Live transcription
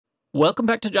Welcome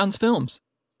back to John's Films.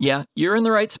 Yeah, you're in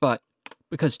the right spot,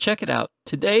 because check it out.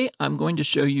 Today, I'm going to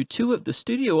show you two of the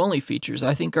studio-only features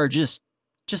I think are just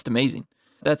amazing.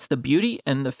 That's the Beauty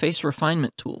and the Face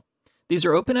Refinement tool. These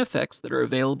are OpenFx that are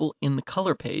available in the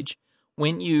color page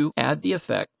when you add the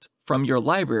effect from your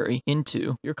library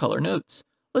into your color notes.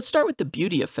 Let's start with the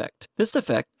Beauty effect. This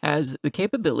effect has the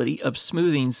capability of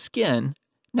smoothing skin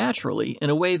naturally in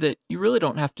a way that you really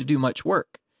don't have to do much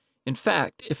work. In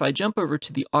fact, if I jump over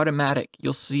to the automatic,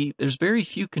 you'll see there's very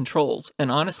few controls, and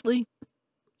honestly,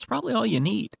 it's probably all you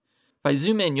need. If I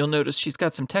zoom in, you'll notice she's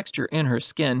got some texture in her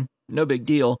skin, no big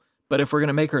deal, but if we're going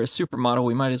to make her a supermodel,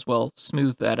 we might as well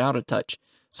smooth that out a touch.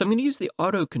 So I'm going to use the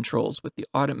auto controls with the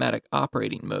automatic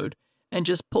operating mode and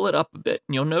just pull it up a bit,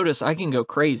 and you'll notice I can go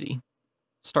crazy.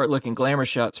 Start looking glamour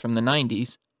shots from the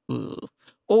 90s. Ugh.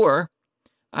 Or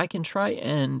I can try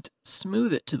and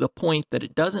smooth it to the point that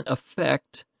it doesn't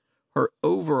affect her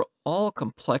overall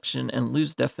complexion and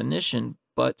lose definition,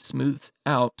 but smooths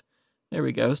out. There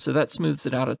we go. So that smooths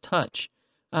it out a touch.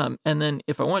 And then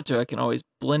if I want to, I can always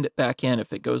blend it back in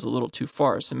if it goes a little too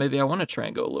far. So maybe I want to try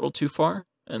and go a little too far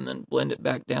and then blend it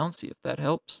back down, see if that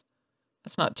helps.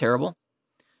 That's not terrible.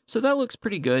 So that looks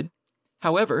pretty good.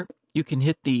 However, you can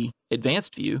hit the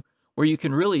advanced view where you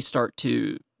can really start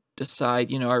to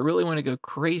decide, I really want to go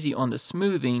crazy on the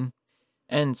smoothing.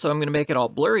 And so I'm going to make it all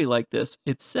blurry like this,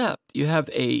 except you have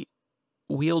a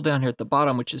wheel down here at the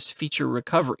bottom, which is feature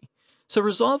recovery. So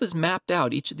Resolve has mapped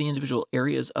out each of the individual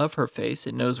areas of her face.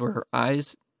 It knows where her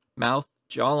eyes, mouth,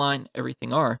 jawline,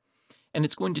 everything are. And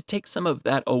it's going to take some of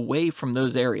that away from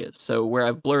those areas. So where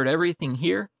I've blurred everything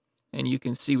here, and you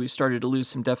can see we've started to lose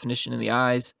some definition in the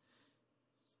eyes,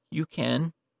 you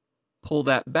can pull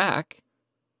that back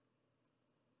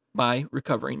by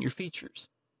recovering your features.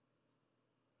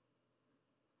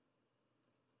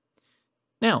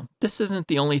 Now, this isn't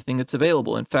the only thing that's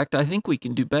available. In fact, I think we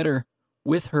can do better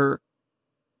with her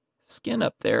skin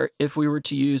up there if we were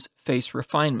to use face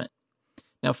refinement.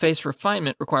 Now, face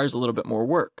refinement requires a little bit more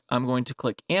work. I'm going to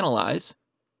click Analyze.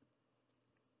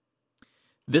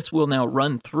 This will now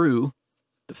run through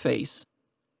the face.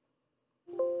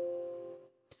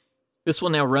 This will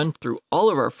now run through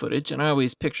all of our footage, and I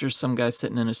always picture some guy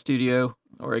sitting in a studio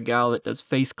or a gal that does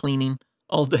face cleaning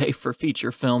all day for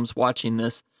feature films watching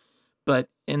this. But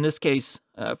in this case,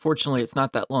 fortunately, it's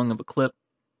not that long of a clip,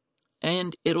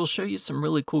 and it'll show you some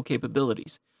really cool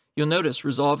capabilities. You'll notice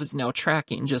Resolve is now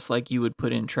tracking, just like you would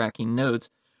put in tracking nodes,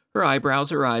 her eyebrows,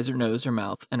 her eyes, her nose, her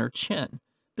mouth, and her chin.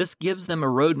 This gives them a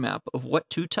roadmap of what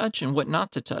to touch and what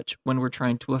not to touch when we're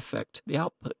trying to affect the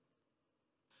output.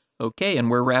 Okay,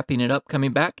 and we're wrapping it up,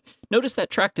 coming back. Notice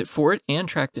that tracked it forward and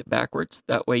tracked it backwards.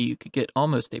 That way you could get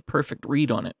almost a perfect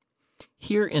read on it.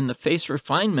 Here in the Face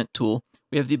Refinement tool,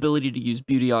 we have the ability to use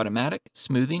Beauty Automatic,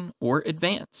 Smoothing, or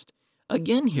Advanced.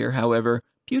 Again here, however,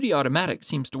 Beauty Automatic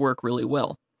seems to work really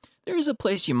well. There is a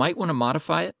place you might want to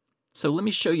modify it, so let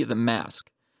me show you the mask.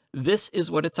 This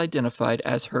is what it's identified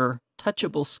as her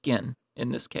touchable skin in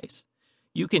this case.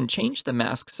 You can change the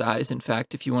mask size, in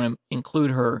fact, if you want to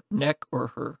include her neck or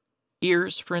her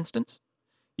ears, for instance.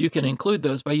 You can include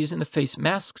those by using the face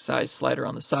mask size slider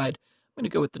on the side. I'm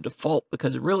going to go with the default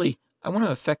because really, I want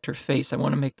to affect her face. I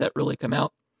want to make that really come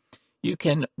out. You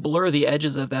can blur the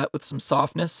edges of that with some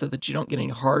softness so that you don't get any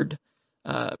hard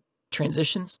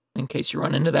transitions in case you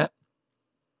run into that.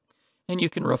 And you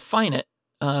can refine it,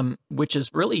 which is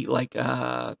really like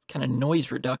kind of noise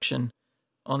reduction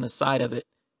on the side of it,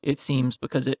 it seems,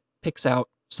 because it picks out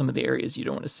some of the areas you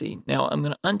don't want to see. Now, I'm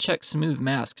going to uncheck Smooth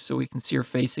Mask so we can see her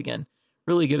face again.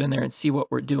 Really get in there and see what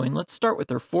we're doing. Let's start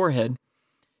with her forehead.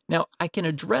 Now, I can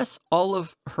address all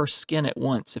of her skin at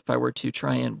once if I were to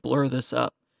try and blur this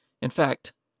up. In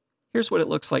fact, here's what it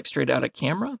looks like straight out of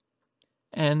camera,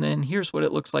 and then here's what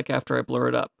it looks like after I blur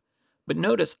it up. But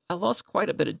notice, I lost quite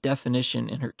a bit of definition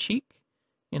in her cheek,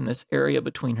 in this area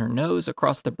between her nose,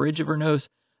 across the bridge of her nose.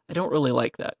 I don't really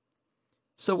like that.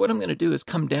 So what I'm going to do is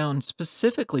come down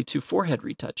specifically to forehead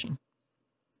retouching.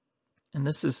 And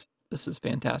this is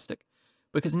fantastic,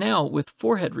 because now with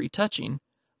forehead retouching,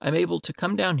 I'm able to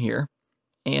come down here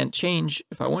and change,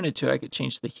 if I wanted to, I could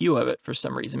change the hue of it for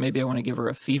some reason. Maybe I want to give her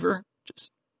a fever,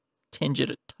 just tinge it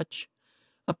a touch.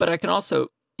 But I can also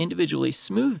individually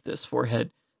smooth this forehead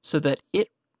so that it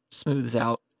smooths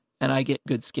out and I get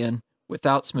good skin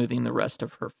without smoothing the rest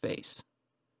of her face.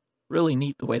 Really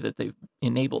neat the way that they've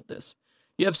enabled this.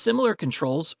 You have similar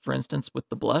controls, for instance, with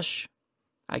the blush.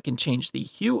 I can change the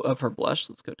hue of her blush.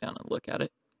 Let's go down and look at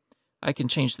it. I can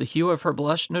change the hue of her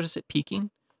blush. Notice it peaking.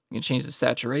 You can change the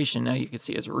saturation. Now you can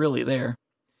see it's really there.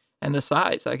 And the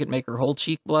size. I could make her whole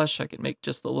cheek blush. I could make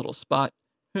just a little spot.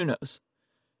 Who knows?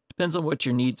 Depends on what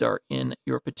your needs are in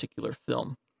your particular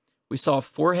film. We saw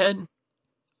forehead.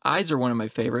 Eyes are one of my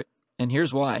favorite, and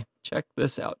here's why. Check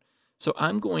this out. So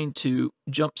I'm going to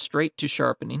jump straight to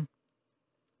sharpening.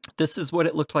 This is what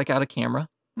it looks like out of camera.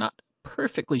 Not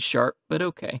perfectly sharp, but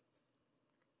okay.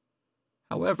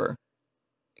 However,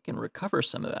 I can recover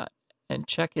some of that, and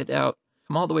check it out.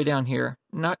 Come all the way down here,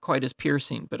 not quite as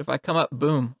piercing, but if I come up,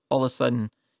 boom, all of a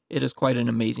sudden, it is quite an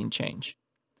amazing change.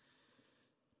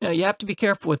 Now, you have to be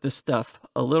careful with this stuff.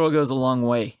 A little goes a long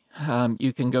way.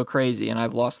 You can go crazy, and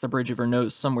I've lost the bridge of her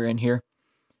nose somewhere in here.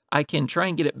 I can try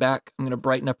and get it back. I'm going to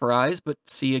brighten up her eyes, but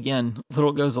see, again,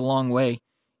 little goes a long way.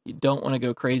 You don't want to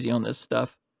go crazy on this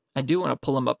stuff. I do want to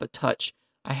pull them up a touch.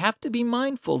 I have to be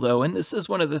mindful, though, and this is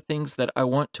one of the things that I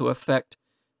want to affect,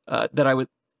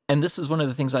 and this is one of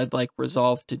the things I'd like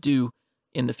Resolve to do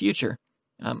in the future.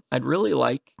 I'd really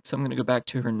like, so I'm going to go back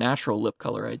to her natural lip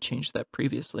color. I changed that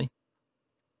previously.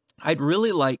 I'd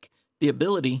really like the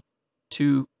ability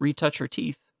to retouch her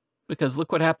teeth, because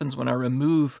look what happens when I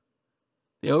remove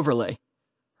the overlay.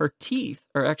 Her teeth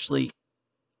are actually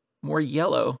more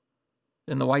yellow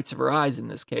than the whites of her eyes in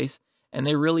this case, and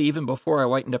they really, even before I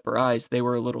whitened up her eyes, they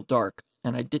were a little dark,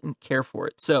 and I didn't care for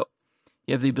it. So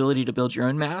you have the ability to build your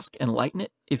own mask and lighten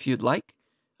it if you'd like.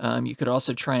 You could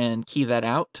also try and key that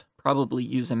out, probably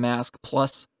use a mask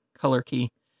plus color key,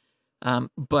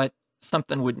 but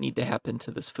something would need to happen to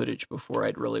this footage before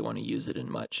I'd really want to use it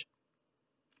in much.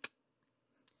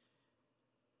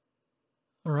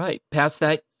 All right, past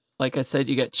that, like I said,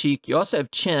 you got cheek. You also have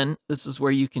chin. This is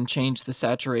where you can change the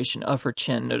saturation of her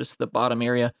chin. Notice the bottom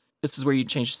area. This is where you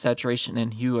change the saturation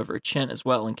and hue of her chin as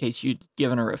well, in case you'd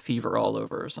given her a fever all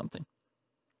over or something.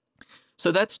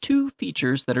 So that's 2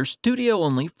 features that are studio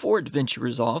only for Davinci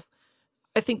Resolve.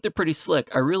 I think they're pretty slick.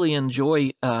 I really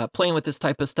enjoy playing with this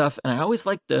type of stuff, and I always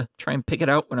like to try and pick it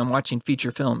out when I'm watching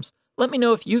feature films. Let me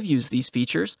know if you've used these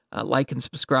features. Like and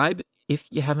subscribe if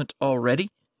you haven't already,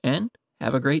 and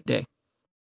have a great day.